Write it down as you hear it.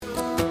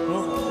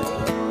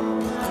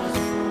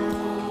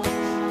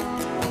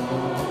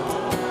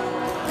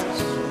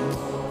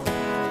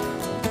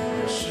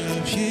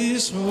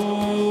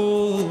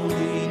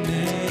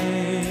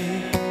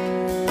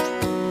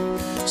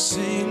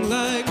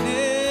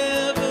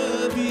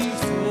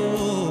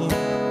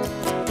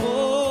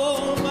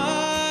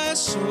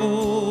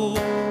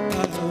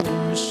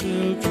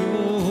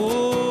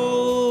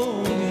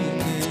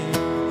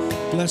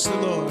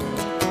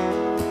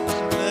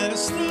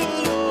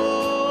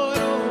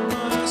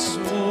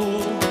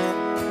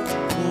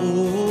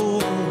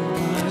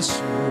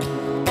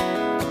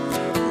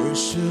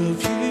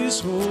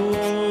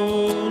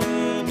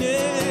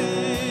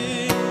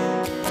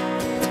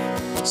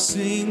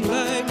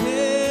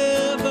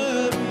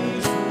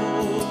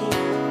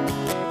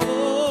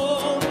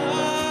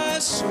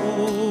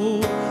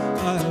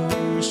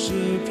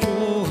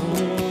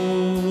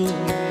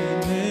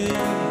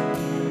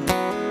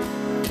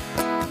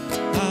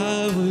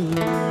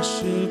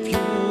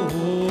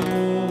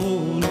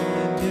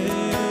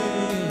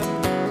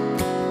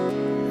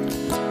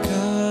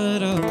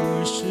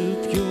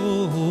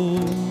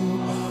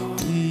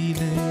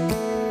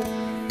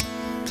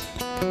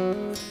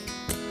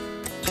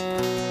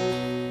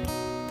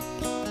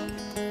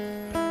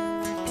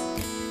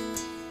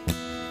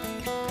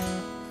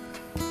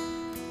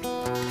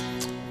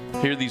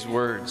Hear these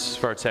words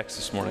for our text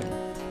this morning.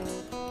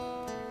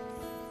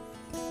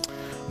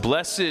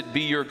 Blessed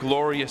be your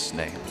glorious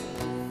name,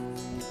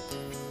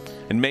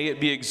 and may it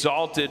be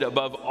exalted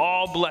above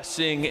all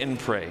blessing and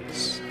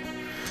praise.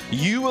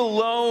 You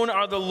alone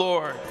are the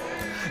Lord.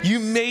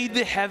 You made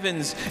the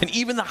heavens and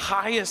even the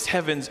highest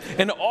heavens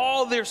and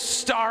all their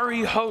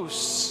starry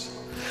hosts,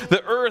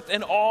 the earth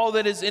and all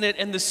that is in it,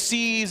 and the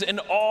seas and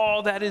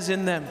all that is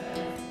in them.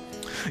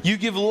 You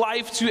give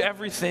life to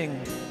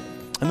everything,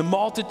 and the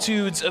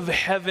multitudes of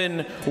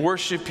heaven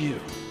worship you.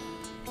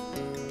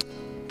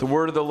 The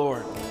word of the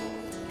Lord.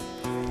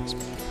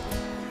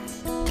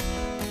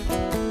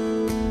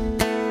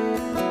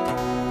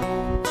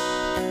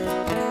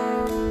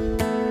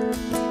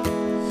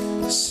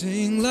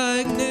 Sing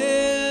like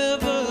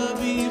never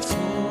before.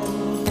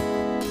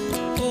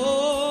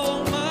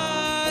 Oh,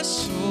 my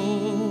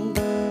soul,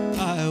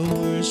 I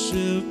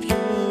worship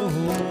your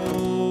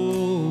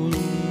holy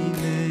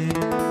name.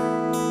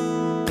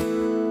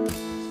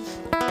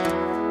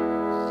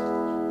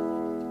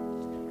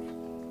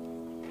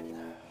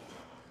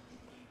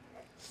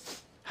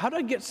 How did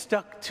I get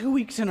stuck 2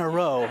 weeks in a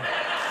row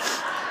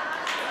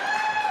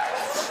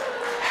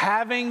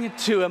having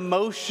to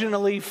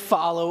emotionally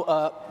follow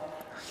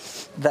up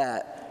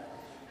that?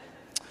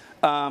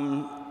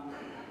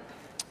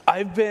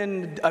 I've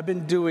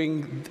been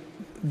doing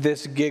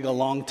this gig a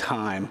long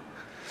time,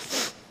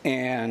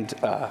 and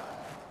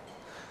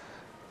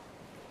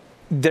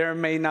there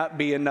may not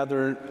be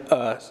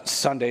another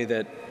Sunday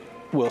that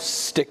will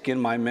stick in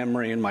my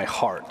memory and my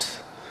heart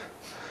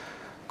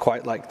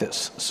quite like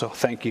this. So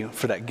thank you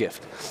for that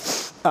gift.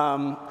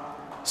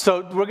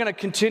 So we're going to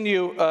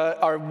continue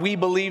our We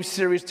Believe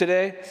series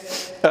today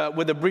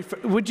with a brief.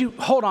 Would you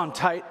hold on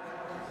tight?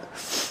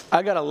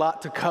 I got a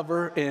lot to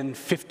cover in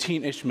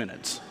 15-ish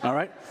minutes, all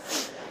right?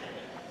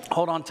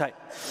 Hold on tight.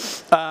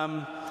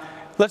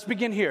 Let's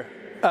begin here.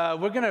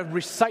 We're going to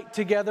recite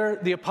together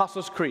the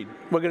Apostles' Creed.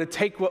 We're going to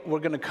take what we're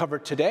going to cover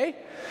today,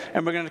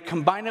 and we're going to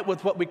combine it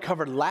with what we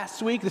covered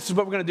last week. This is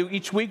what we're going to do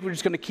each week. We're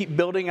just going to keep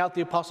building out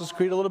the Apostles'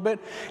 Creed a little bit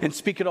and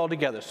speak it all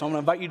together. So I'm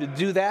going to invite you to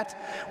do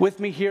that with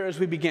me here as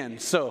we begin.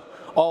 So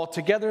all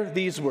together,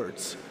 these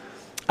words.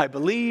 I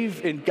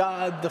believe in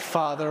God the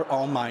Father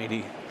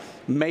Almighty,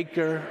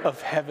 maker of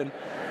heaven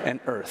and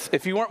earth.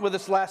 If you weren't with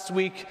us last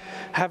week,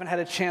 haven't had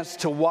a chance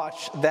to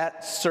watch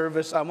that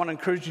service, I want to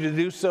encourage you to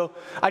do so.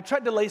 I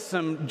tried to lay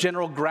some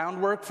general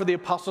groundwork for the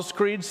Apostles'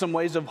 Creed, some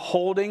ways of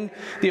holding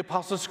the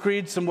Apostles'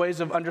 Creed, some ways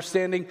of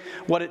understanding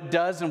what it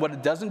does and what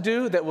it doesn't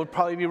do that would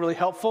probably be really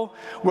helpful.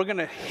 We're going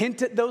to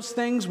hint at those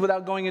things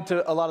without going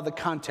into a lot of the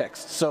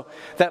context, so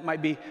that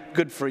might be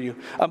good for you.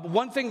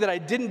 One thing that I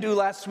didn't do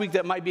last week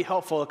that might be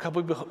helpful, a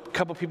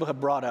couple people have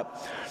brought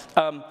up.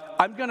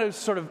 I'm going to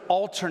sort of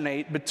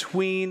alternate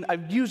between,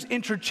 I've used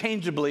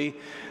interchangeably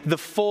the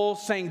full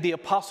saying the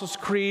Apostles'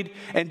 Creed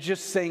and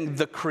just saying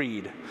the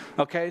Creed,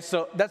 okay?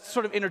 So that's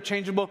sort of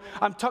interchangeable.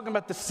 I'm talking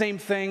about the same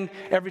thing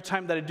every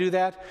time that I do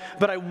that,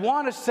 but I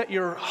want to set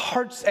your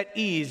hearts at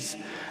ease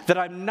that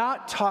I'm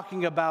not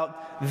talking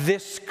about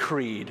this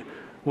creed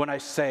when I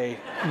say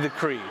the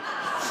Creed,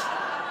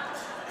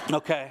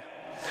 okay?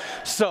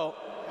 So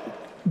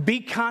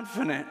be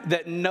confident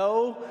that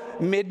no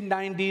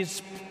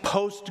mid-90s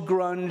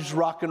post-grunge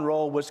rock and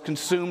roll was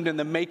consumed in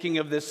the making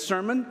of this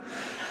sermon.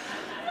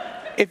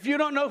 If you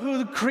don't know who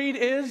the Creed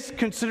is,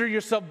 consider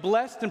yourself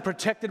blessed and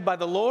protected by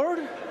the Lord.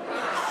 We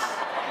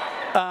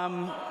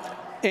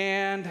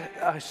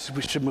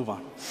should move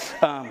on.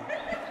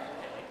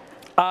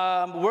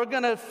 We're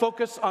going to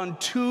focus on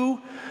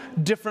two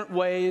different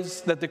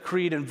ways that the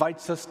Creed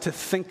invites us to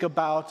think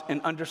about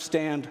and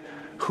understand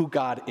who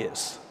God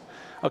is.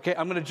 Okay,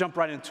 I'm going to jump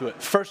right into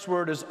it. First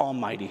word is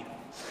Almighty.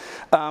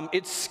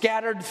 It's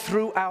scattered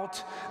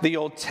throughout the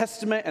Old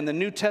Testament and the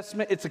New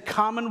Testament. It's a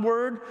common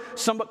word,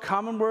 somewhat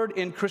common word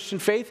in Christian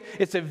faith.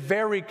 It's a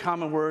very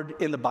common word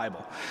in the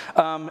Bible.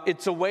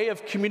 It's a way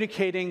of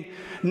communicating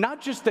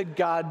not just that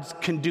God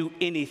can do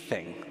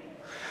anything,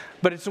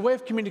 but it's a way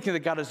of communicating that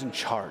God is in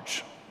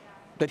charge,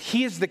 that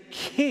He is the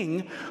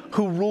King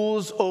who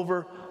rules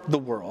over the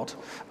world.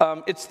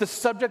 It's the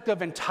subject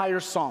of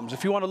entire Psalms.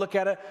 If you want to look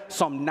at it,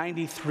 Psalm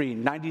 93,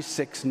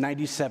 96,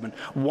 97,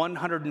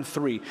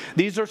 103.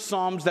 These are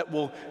Psalms that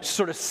will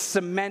sort of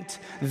cement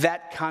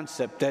that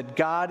concept that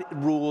God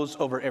rules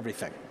over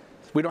everything.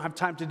 We don't have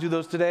time to do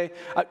those today.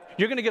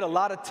 You're going to get a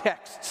lot of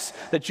texts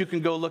that you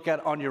can go look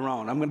at on your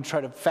own. I'm going to try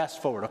to fast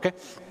forward, okay?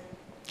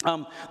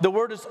 The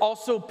word is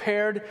also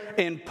paired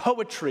in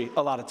poetry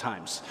a lot of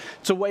times.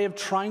 It's a way of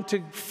trying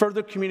to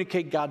further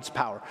communicate God's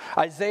power.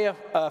 Isaiah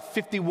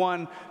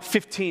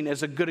 51:15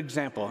 is a good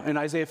example. In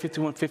Isaiah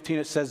 51:15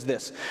 it says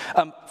this,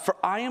 for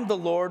I am the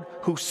Lord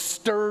who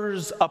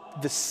stirs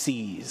up the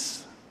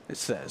seas, it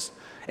says,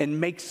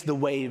 and makes the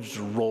waves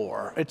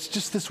roar. It's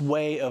just this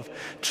way of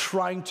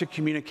trying to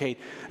communicate,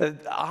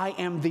 I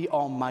am the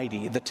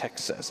Almighty, the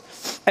text says.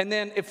 And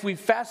then if we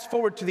fast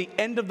forward to the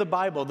end of the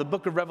Bible, the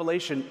book of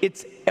Revelation,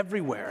 it's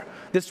everywhere.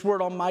 This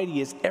word Almighty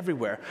is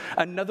everywhere.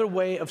 Another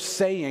way of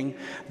saying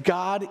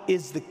God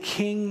is the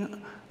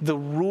King The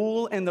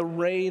rule and the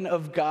reign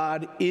of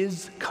God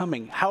is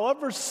coming.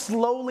 However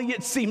slowly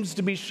it seems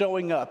to be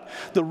showing up,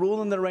 the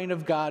rule and the reign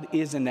of God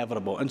is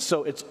inevitable. And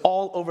so it's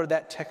all over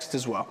that text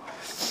as well.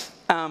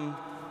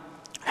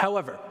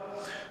 However,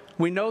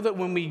 we know that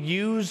when we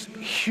use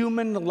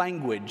human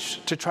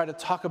language to try to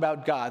talk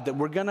about God, that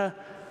we're gonna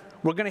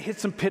hit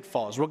some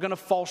pitfalls. We're gonna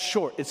fall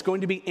short. It's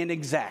going to be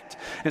inexact.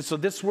 And so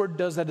this word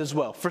does that as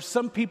well. For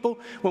some people,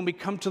 when we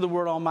come to the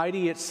word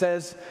Almighty, it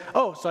says,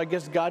 oh, so I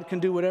guess God can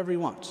do whatever he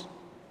wants.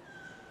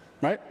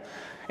 Right?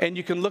 And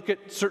you can look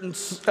at certain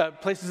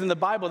places in the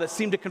Bible that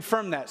seem to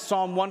confirm that.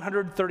 Psalm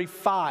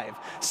 135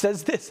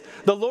 says this: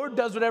 the Lord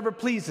does whatever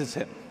pleases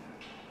him.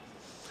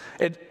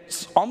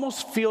 It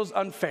almost feels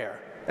unfair,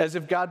 as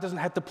if God doesn't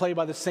have to play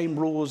by the same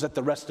rules that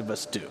the rest of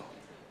us do.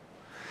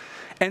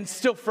 And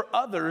still for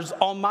others,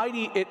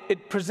 Almighty,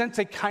 it presents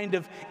a kind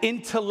of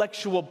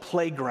intellectual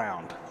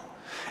playground.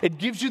 It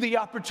gives you the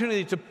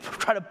opportunity to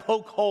try to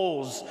poke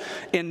holes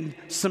in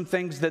some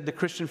things that the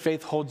Christian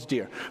faith holds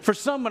dear. For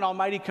some, when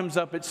Almighty comes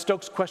up, it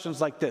stokes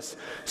questions like this.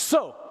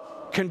 So,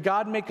 can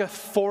God make a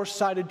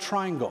four-sided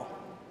triangle?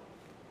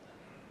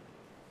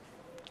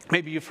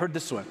 Maybe you've heard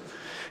this one.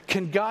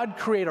 Can God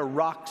create a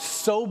rock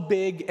so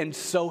big and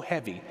so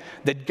heavy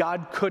that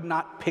God could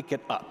not pick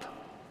it up?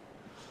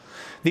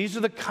 These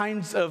are the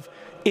kinds of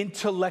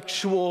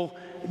intellectual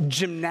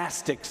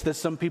gymnastics that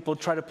some people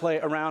try to play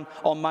around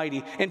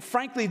Almighty. And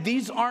frankly,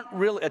 these aren't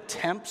real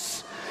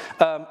attempts,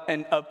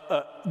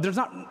 there's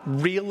not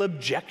real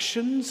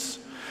objections.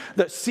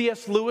 That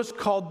C.S. Lewis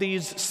called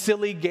these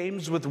silly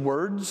games with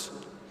words.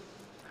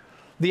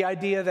 The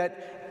idea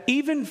that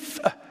even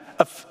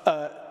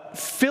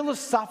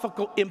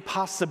philosophical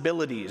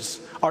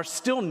impossibilities are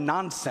still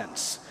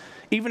nonsense,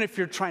 even if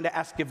you're trying to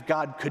ask if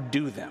God could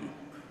do them.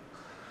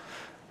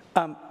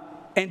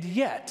 And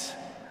yet,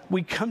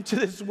 we come to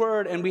this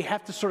word and we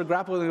have to sort of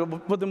grapple with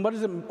it. Well, then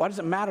why does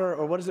it matter,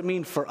 or what does it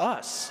mean for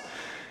us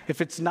if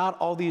it's not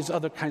all these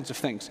other kinds of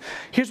things?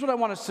 Here's what I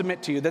want to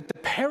submit to you, that the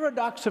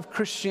paradox of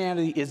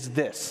Christianity is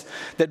this,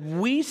 that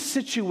we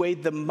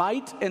situate the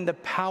might and the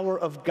power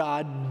of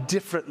God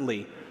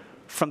differently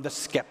from the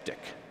skeptic,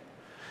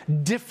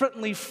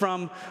 differently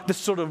from the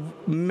sort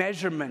of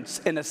measurements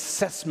and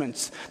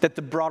assessments that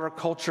the broader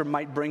culture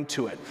might bring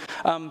to it.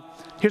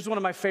 Here's one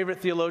of my favorite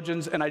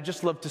theologians, and I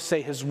just love to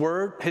say his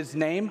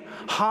name,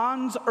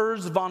 Hans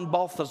Urs von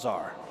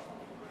Balthasar.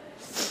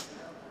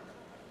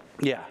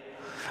 Yeah.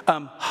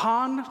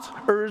 Hans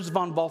Urs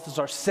von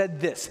Balthasar said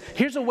this.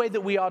 Here's a way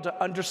that we ought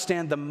to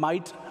understand the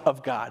might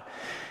of God.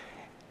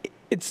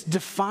 It's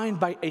defined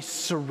by a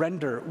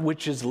surrender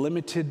which is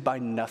limited by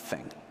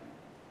nothing.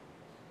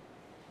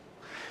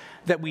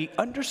 That we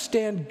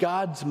understand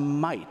God's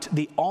might,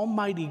 the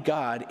Almighty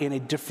God, in a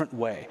different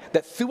way.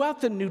 That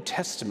throughout the New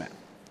Testament,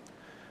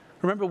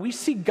 remember, we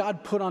see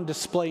God put on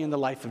display in the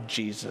life of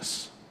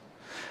Jesus,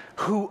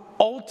 who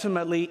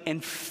ultimately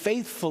and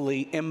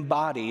faithfully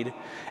embodied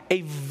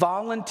a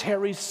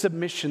voluntary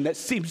submission that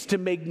seems to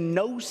make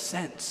no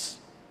sense.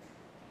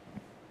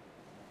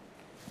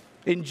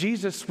 In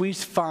Jesus, we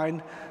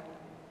find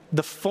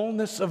the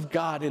fullness of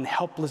God in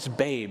helpless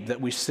babe that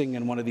we sing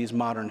in one of these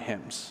modern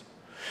hymns.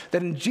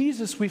 That in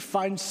Jesus we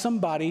find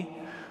somebody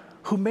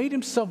who made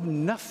himself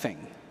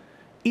nothing,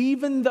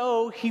 even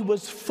though he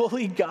was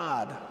fully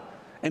God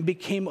and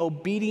became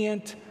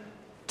obedient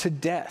to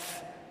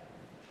death.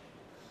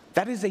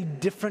 That is a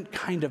different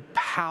kind of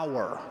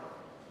power,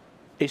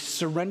 a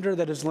surrender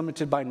that is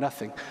limited by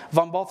nothing.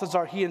 Von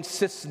Balthasar, he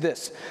insists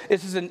this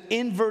is an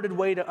inverted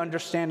way to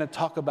understand and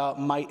talk about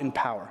might and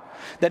power.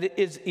 That it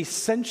is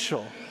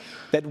essential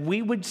that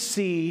we would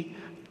see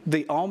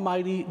the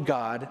Almighty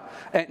God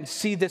and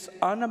see this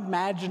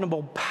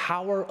unimaginable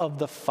power of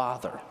the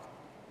Father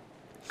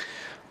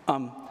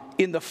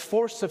in the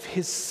force of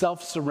his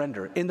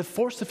self-surrender, in the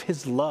force of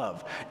his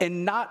love,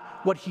 and not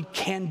what he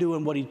can do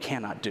and what he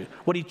cannot do,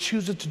 what he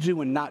chooses to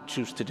do and not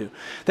choose to do.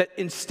 That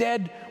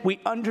instead we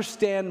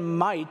understand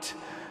might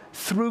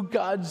through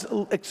God's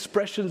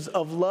expressions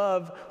of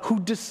love,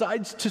 who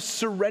decides to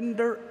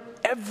surrender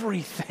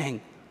everything.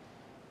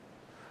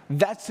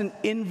 That's an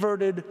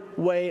inverted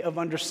way of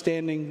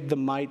understanding the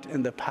might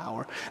and the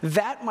power.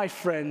 That, my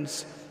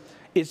friends,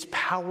 is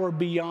power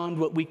beyond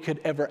what we could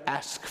ever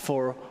ask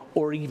for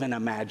or even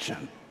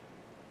imagine.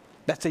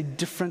 That's a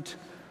different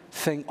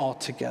thing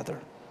altogether.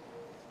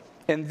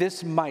 And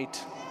this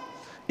might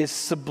is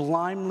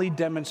sublimely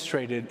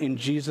demonstrated in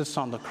Jesus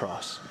on the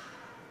cross,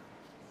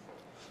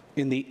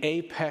 in the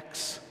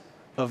apex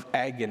of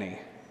agony,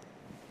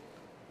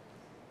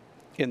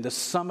 in the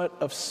summit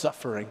of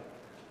suffering,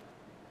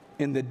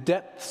 in the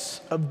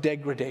depths of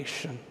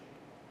degradation.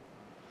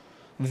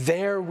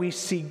 There we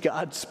see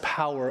God's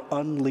power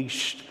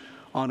unleashed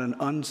on an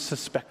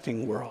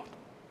unsuspecting world.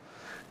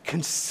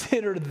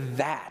 Consider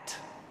that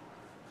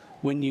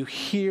when you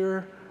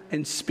hear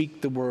and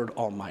speak the word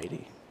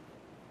Almighty.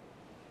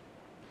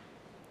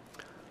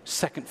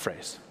 Second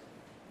phrase,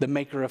 the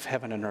maker of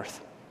heaven and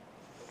earth.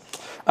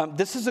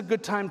 This is a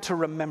good time to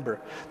remember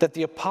that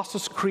the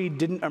Apostles' Creed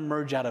didn't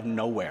emerge out of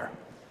nowhere,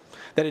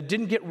 that it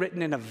didn't get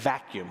written in a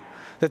vacuum,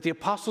 That the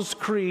Apostles'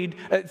 Creed,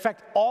 in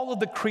fact, all of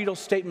the creedal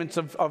statements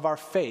of our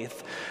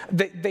faith,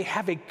 they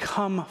have a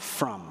come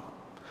from.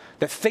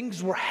 That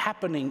things were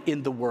happening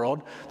in the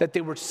world that they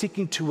were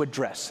seeking to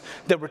address.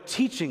 There were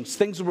teachings,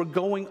 things that were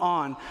going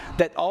on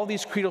that all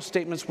these creedal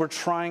statements were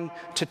trying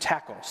to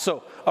tackle.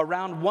 So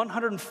around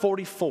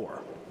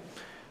 144,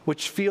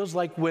 which feels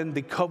like when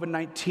the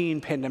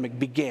COVID-19 pandemic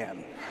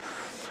began,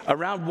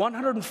 around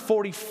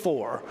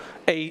 144,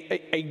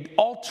 a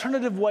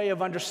alternative way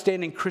of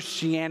understanding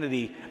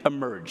Christianity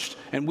emerged.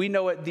 And we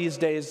know it these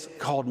days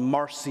called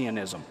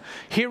Marcionism.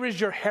 Here is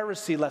your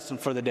heresy lesson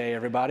for the day,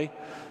 everybody.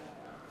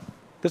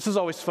 This is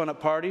always fun at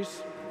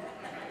parties.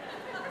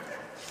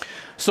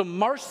 So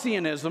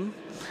Marcionism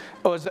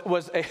was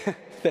a,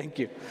 thank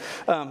you.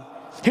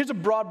 Here's a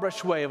broad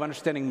brush way of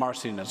understanding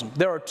Marcionism.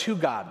 There are two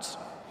gods.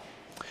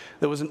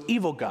 There was an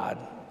evil God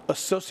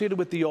associated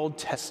with the Old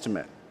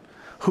Testament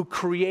who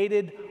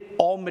created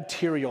all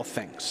material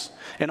things.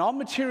 And all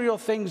material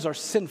things are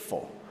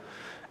sinful.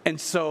 And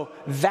so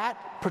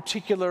that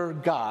particular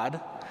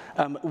God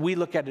we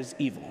look at as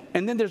evil.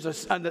 And then there's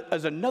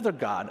another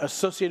God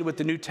associated with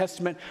the New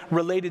Testament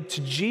related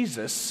to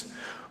Jesus,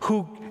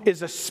 who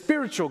is a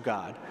spiritual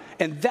God.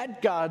 And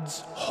that God's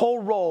whole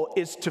role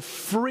is to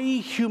free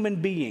human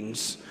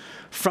beings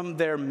from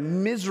their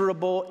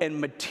miserable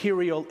and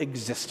material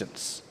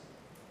existence.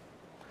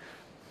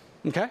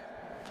 Okay?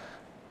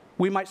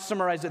 We might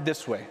summarize it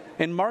this way.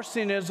 In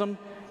Marcionism,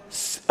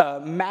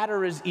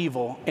 matter is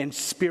evil and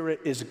spirit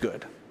is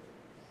good.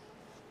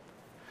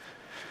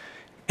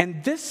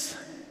 And this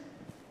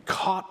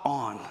caught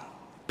on.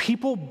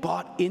 People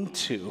bought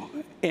into,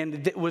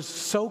 and it was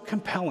so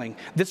compelling.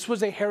 This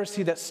was a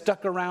heresy that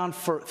stuck around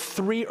for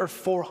 300 or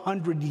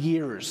 400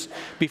 years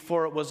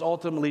before it was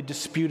ultimately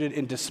disputed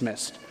and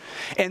dismissed.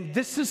 And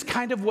this is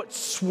kind of what's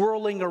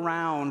swirling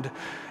around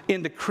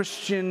in the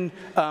Christian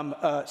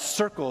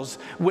circles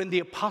when the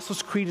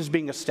Apostles' Creed is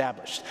being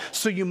established.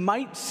 So you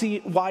might see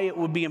why it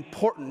would be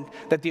important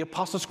that the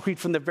Apostles' Creed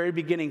from the very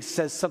beginning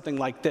says something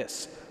like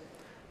this.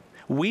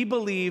 We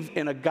believe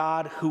in a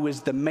God who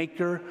is the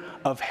maker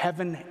of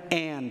heaven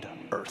and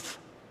earth.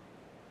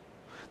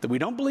 That we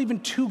don't believe in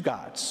two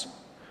gods.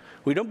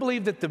 We don't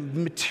believe that the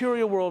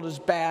material world is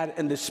bad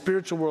and the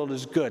spiritual world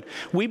is good.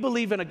 We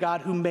believe in a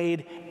God who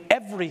made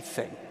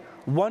everything.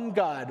 One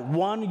God,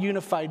 one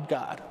unified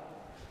God.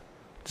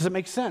 Does it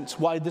make sense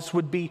why this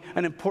would be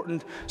an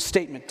important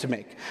statement to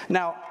make?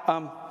 Now,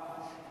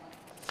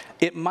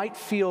 it might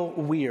feel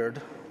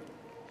weird.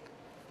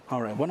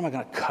 All right, what am I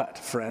going to cut,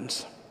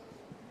 friends?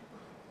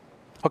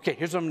 Okay,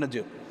 here's what I'm going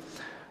to do.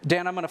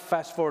 Dan, I'm going to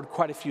fast forward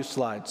quite a few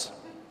slides.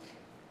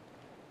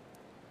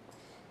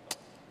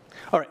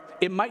 All right,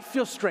 it might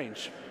feel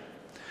strange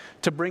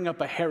to bring up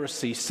a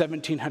heresy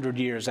 1,700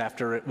 years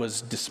after it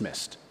was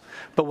dismissed.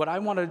 But what I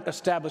want to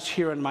establish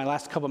here in my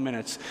last couple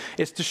minutes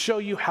is to show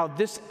you how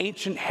this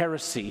ancient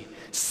heresy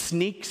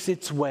sneaks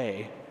its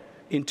way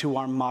into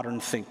our modern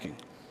thinking.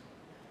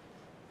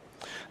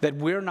 That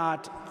we're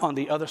not on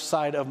the other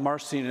side of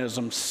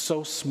Marcionism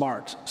so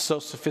smart, so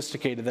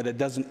sophisticated that it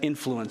doesn't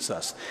influence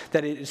us.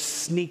 That it is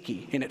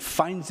sneaky and it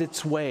finds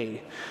its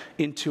way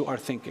into our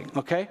thinking,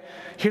 okay?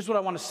 Here's what I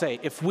want to say.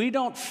 If we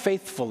don't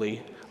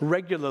faithfully,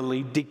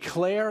 regularly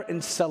declare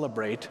and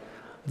celebrate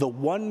the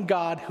one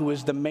God who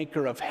is the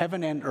maker of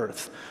heaven and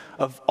earth,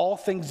 of all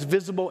things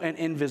visible and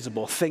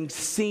invisible, things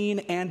seen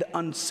and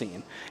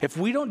unseen, if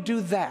we don't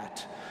do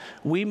that,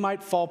 we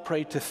might fall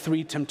prey to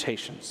three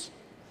temptations.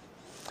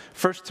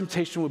 First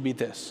temptation would be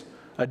this,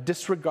 a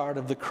disregard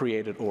of the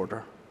created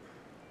order.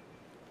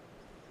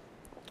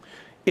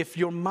 If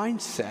your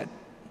mindset,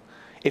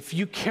 if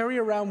you carry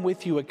around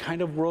with you a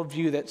kind of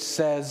worldview that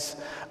says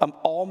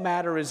all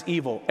matter is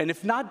evil, and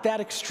if not that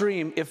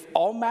extreme, if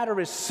all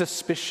matter is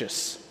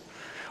suspicious,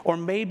 or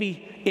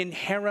maybe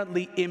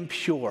inherently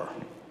impure,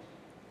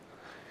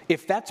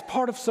 if that's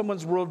part of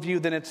someone's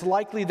worldview, then it's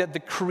likely that the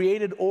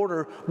created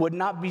order would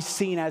not be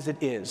seen as it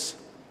is,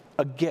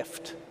 a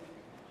gift,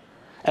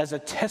 as a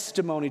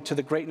testimony to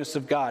the greatness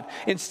of God.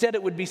 Instead,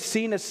 it would be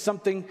seen as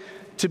something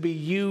to be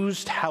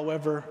used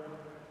however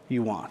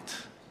you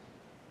want.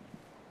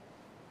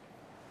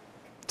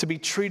 To be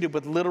treated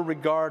with little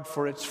regard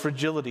for its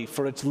fragility,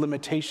 for its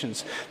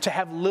limitations. To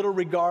have little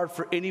regard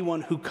for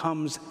anyone who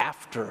comes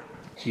after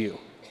you.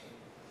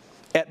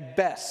 At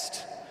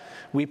best,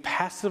 we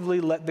passively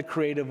let the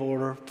creative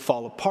order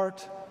fall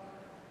apart.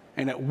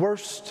 And at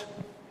worst,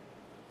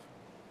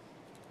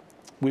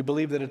 we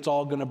believe that it's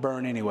all going to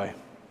burn anyway.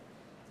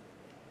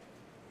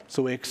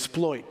 So we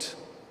exploit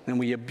and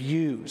we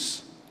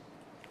abuse.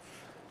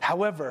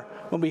 However,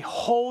 when we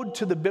hold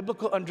to the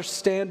biblical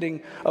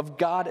understanding of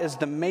God as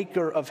the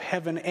maker of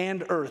heaven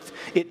and earth,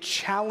 it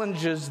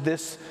challenges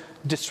this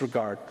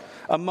disregard.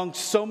 Among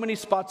so many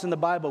spots in the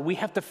Bible, we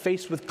have to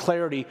face with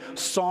clarity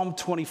Psalm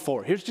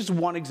 24. Here's just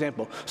one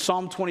example.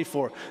 Psalm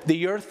 24.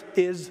 The earth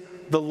is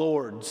the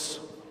Lord's.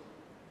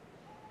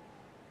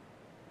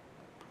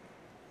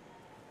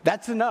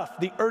 That's enough.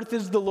 The earth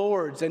is the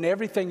Lord's and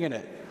everything in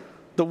it.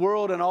 The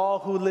world and all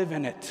who live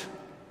in it.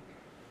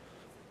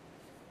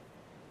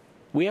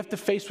 We have to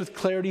face with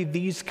clarity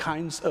these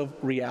kinds of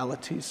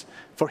realities.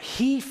 For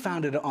he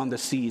founded it on the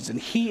seas, and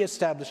he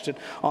established it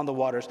on the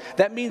waters.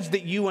 That means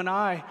that you and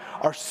I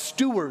are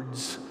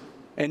stewards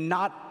and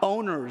not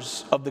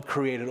owners of the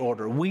created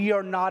order. We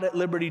are not at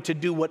liberty to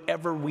do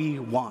whatever we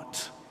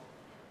want.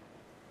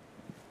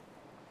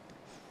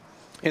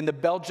 In the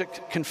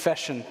Belgic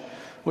Confession,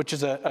 which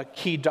is a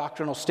key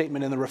doctrinal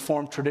statement in the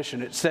Reformed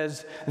tradition, it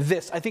says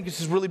this. I think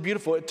this is really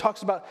beautiful. It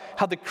talks about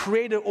how the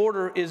created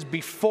order is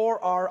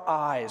before our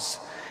eyes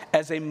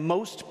as a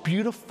most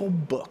beautiful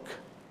book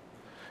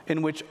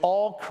in which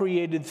all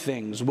created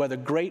things, whether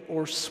great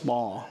or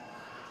small,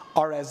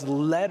 are as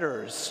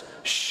letters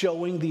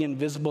showing the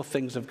invisible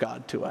things of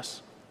God to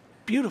us.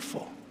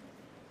 Beautiful.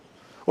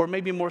 Or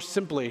maybe more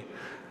simply,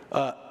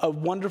 a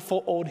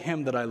wonderful old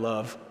hymn that I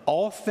love,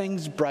 all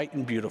things bright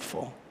and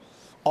beautiful,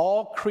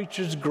 all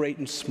creatures great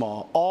and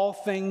small, all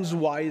things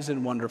wise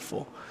and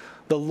wonderful,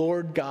 the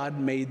Lord God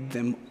made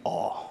them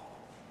all.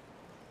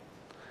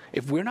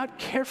 If we're not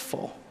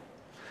careful,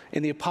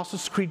 and the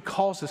Apostles' Creed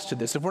calls us to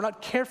this, if we're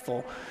not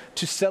careful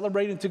to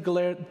celebrate and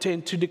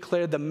to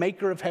declare the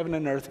maker of heaven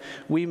and earth,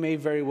 we may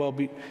very well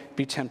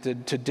be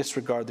tempted to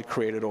disregard the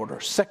created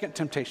order. Second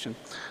temptation,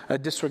 a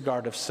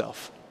disregard of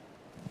self.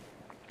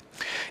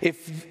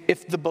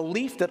 If the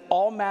belief that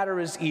all matter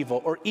is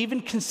evil, or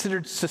even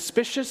considered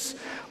suspicious,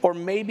 or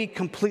maybe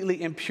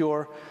completely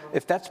impure,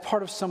 if that's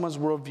part of someone's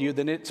worldview,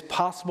 then it's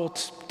possible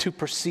to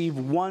perceive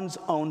one's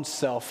own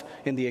self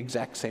in the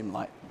exact same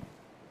light.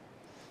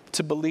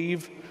 To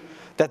believe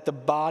that the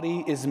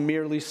body is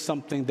merely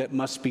something that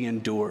must be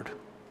endured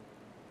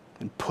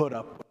and put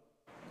up with.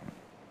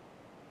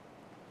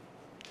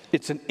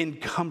 It's an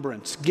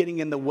encumbrance, getting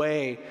in the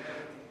way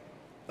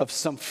of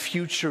some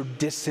future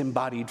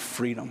disembodied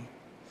freedom.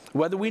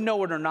 Whether we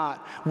know it or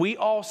not, we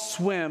all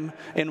swim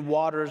in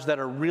waters that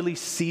are really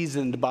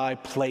seasoned by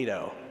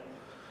Plato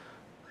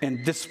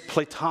and this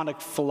Platonic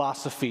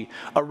philosophy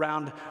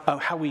around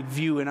how we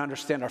view and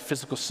understand our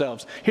physical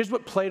selves. Here's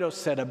what Plato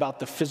said about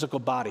the physical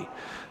body,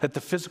 that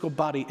the physical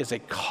body is a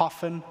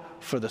coffin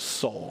for the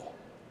soul.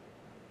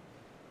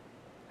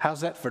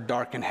 How's that for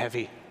dark and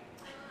heavy?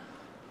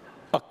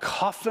 A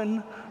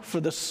coffin for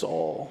the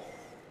soul.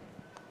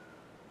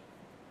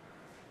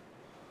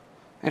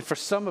 And for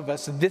some of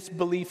us, this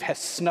belief has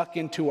snuck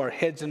into our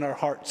heads and our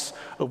hearts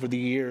over the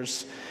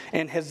years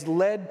and has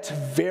led to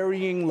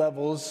varying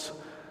levels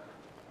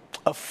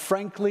of,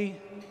 frankly,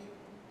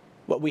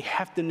 what we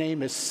have to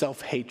name as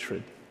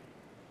self-hatred,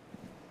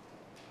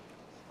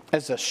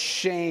 as a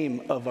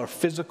shame of our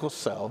physical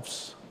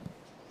selves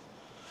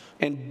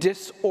and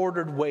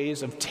disordered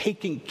ways of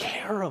taking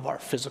care of our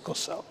physical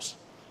selves.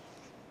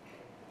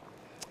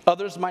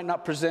 Others might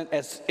not present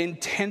as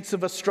intense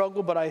of a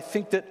struggle, but I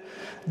think that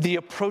the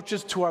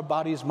approaches to our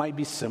bodies might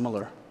be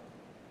similar.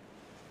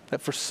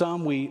 That for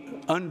some we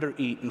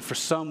undereat, and for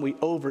some we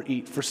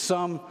overeat. For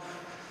some,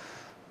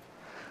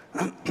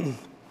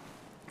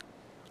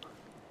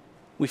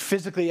 we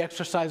physically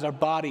exercise our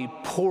body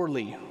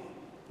poorly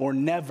or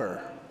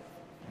never.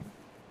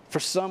 For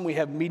some, we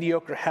have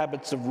mediocre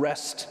habits of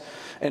rest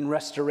and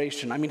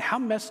restoration. I mean, how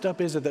messed up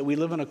is it that we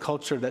live in a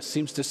culture that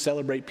seems to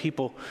celebrate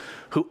people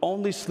who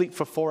only sleep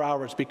for 4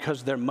 hours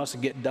because their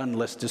must-get-done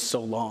list is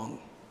so long?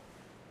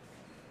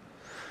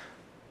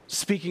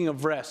 Speaking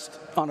of rest,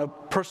 on a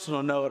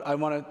personal note, I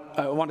want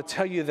to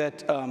tell you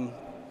that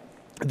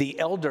the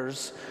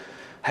elders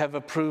have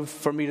approved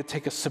for me to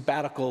take a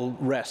sabbatical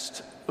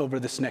rest over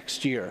this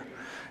next year.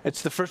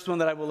 It's the first one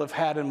that I will have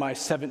had in my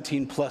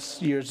 17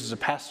 plus years as a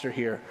pastor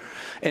here.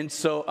 And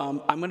so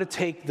I'm going to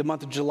take the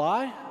month of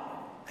July,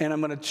 and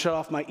I'm going to shut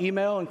off my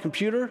email and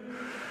computer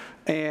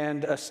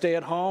and stay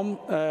at home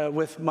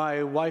with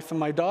my wife and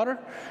my daughter.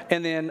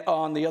 And then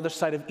on the other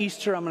side of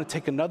Easter, I'm going to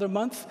take another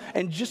month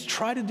and just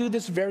try to do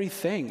this very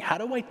thing. How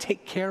do I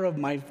take care of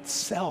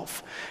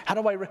myself?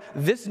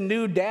 This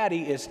new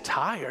daddy is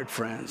tired,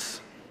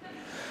 friends.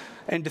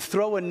 And to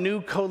throw a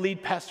new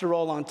co-lead pastor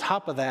role on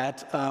top of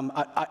that,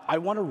 I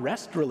want to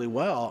rest really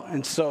well.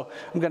 And so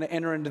I'm going to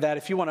enter into that.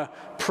 If you want to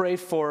pray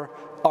for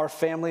our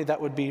family, that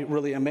would be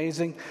really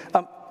amazing.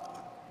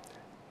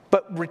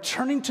 But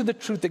returning to the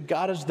truth that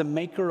God is the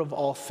maker of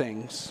all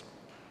things,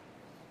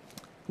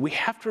 we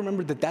have to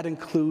remember that that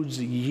includes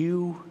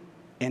you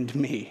and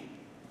me.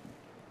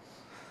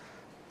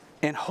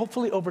 And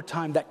hopefully over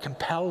time that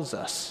compels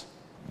us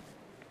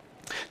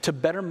to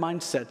better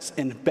mindsets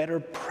and better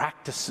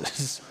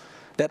practices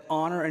that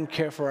honor and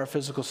care for our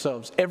physical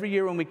selves. Every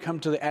year when we come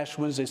to the Ash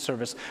Wednesday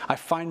service, I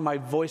find my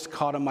voice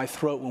caught in my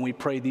throat when we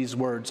pray these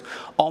words: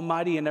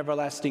 Almighty and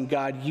everlasting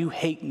God, you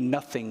hate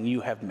nothing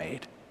you have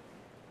made.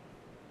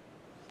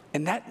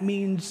 And that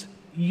means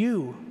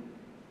you.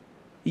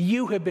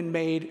 You have been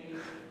made,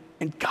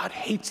 and God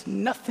hates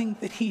nothing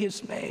that he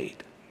has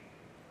made.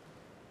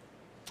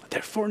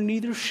 Therefore,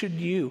 neither should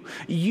you.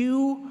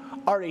 You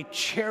are a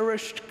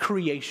cherished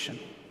creation.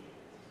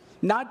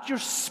 Not your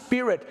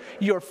spirit,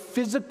 your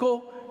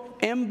physical,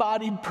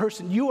 embodied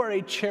person. You are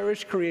a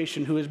cherished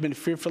creation who has been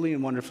fearfully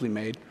and wonderfully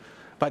made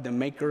by the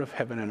maker of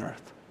heaven and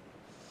earth.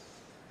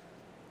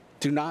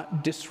 Do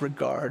not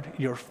disregard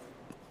your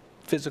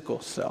physical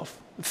self.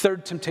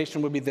 Third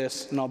temptation would be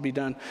this, and I'll be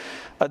done.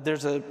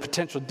 There's a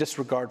potential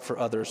disregard for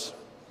others.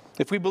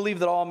 If we believe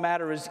that all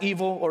matter is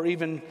evil or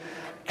even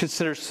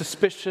considered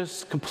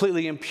suspicious,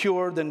 completely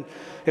impure, then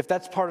if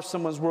that's part of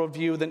someone's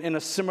worldview, then in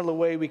a similar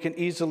way we can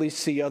easily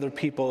see other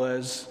people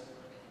as,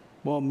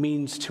 well,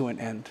 means to an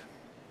end.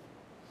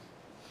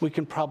 We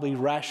can probably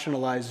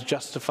rationalize,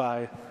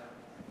 justify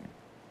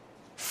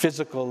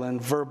physical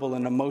and verbal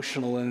and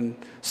emotional and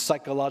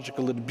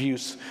psychological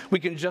abuse. We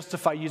can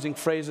justify using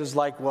phrases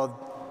like,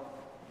 well,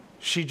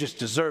 she just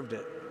deserved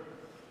it,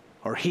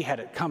 or he had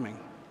it coming.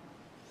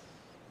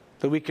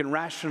 That we can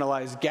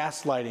rationalize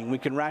gaslighting. We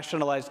can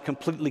rationalize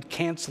completely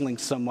canceling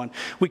someone.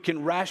 We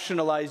can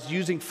rationalize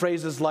using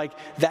phrases like,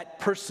 that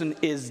person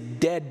is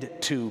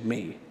dead to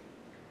me.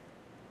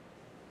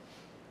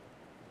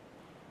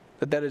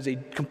 That is a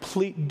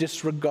complete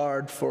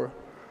disregard for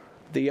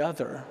the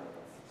other.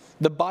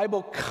 The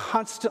Bible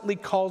constantly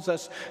calls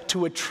us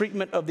to a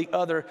treatment of the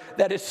other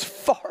that is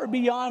far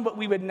beyond what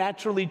we would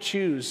naturally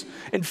choose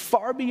and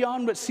far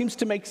beyond what seems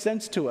to make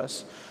sense to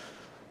us.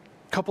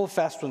 A couple of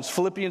fast ones.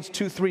 Philippians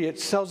 2:3, it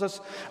tells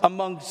us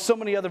among so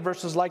many other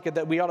verses like it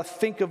that we ought to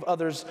think of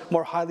others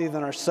more highly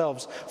than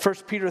ourselves. 1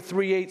 Peter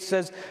 3:8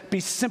 says, be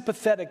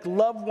sympathetic,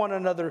 love one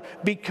another,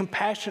 be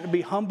compassionate,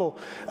 be humble.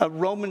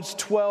 Romans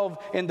 12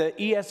 in the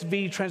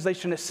ESV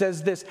translation, it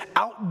says this,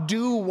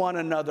 outdo one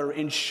another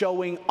in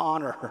showing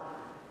honor.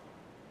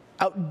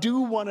 Outdo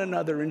one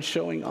another in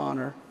showing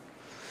honor.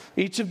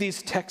 Each of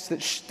these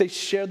texts, they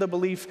share the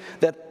belief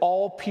that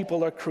all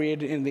people are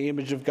created in the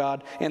image of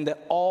God and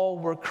that all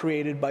were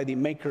created by the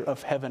maker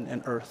of heaven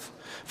and earth.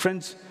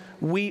 Friends,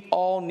 we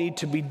all need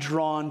to be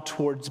drawn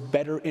towards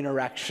better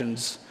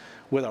interactions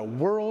with our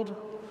world,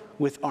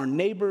 with our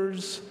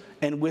neighbors,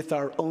 and with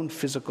our own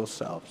physical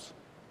selves.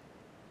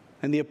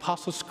 And the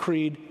Apostles'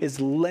 Creed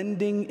is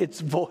lending its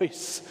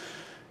voice,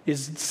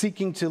 is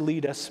seeking to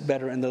lead us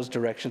better in those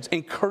directions,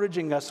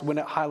 encouraging us when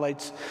it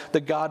highlights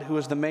the God who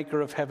is the maker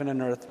of heaven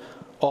and earth,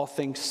 all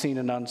things seen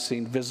and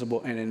unseen,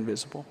 visible and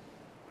invisible.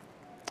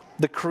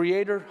 The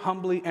Creator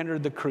humbly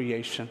entered the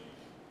creation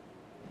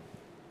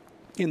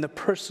in the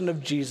person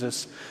of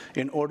Jesus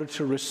in order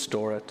to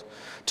restore it,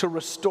 to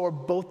restore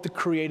both the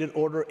created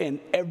order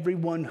and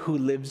everyone who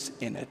lives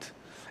in it.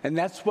 And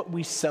that's what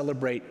we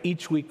celebrate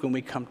each week when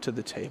we come to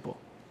the table.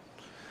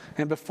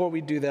 And before we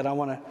do that, I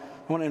want to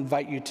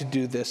invite you to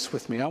do this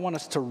with me. I want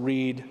us to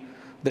read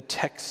the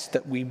text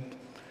that we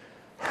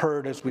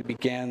heard as we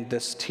began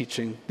this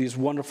teaching, these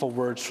wonderful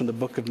words from the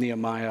book of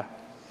Nehemiah,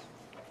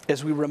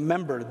 as we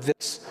remember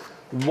this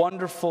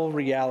wonderful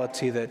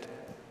reality that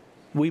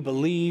we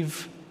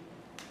believe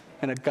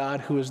in a God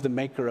who is the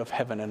maker of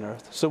heaven and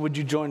earth. So would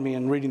you join me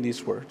in reading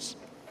these words?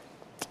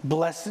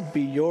 Blessed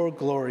be your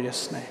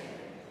glorious name,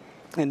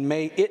 and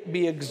may it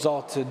be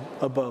exalted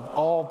above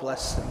all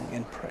blessing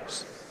and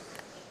praise.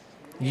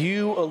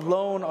 You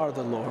alone are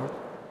the Lord.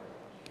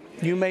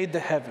 You made the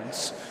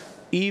heavens,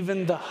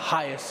 even the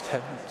highest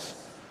heavens,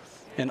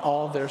 and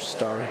all their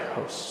starry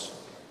hosts,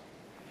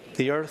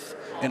 the earth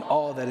and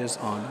all that is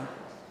on it,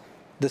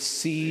 the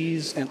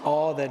seas and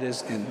all that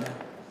is in them.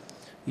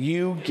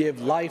 You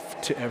give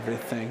life to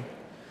everything,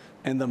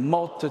 and the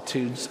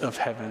multitudes of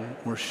heaven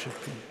worship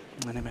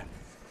you. Amen.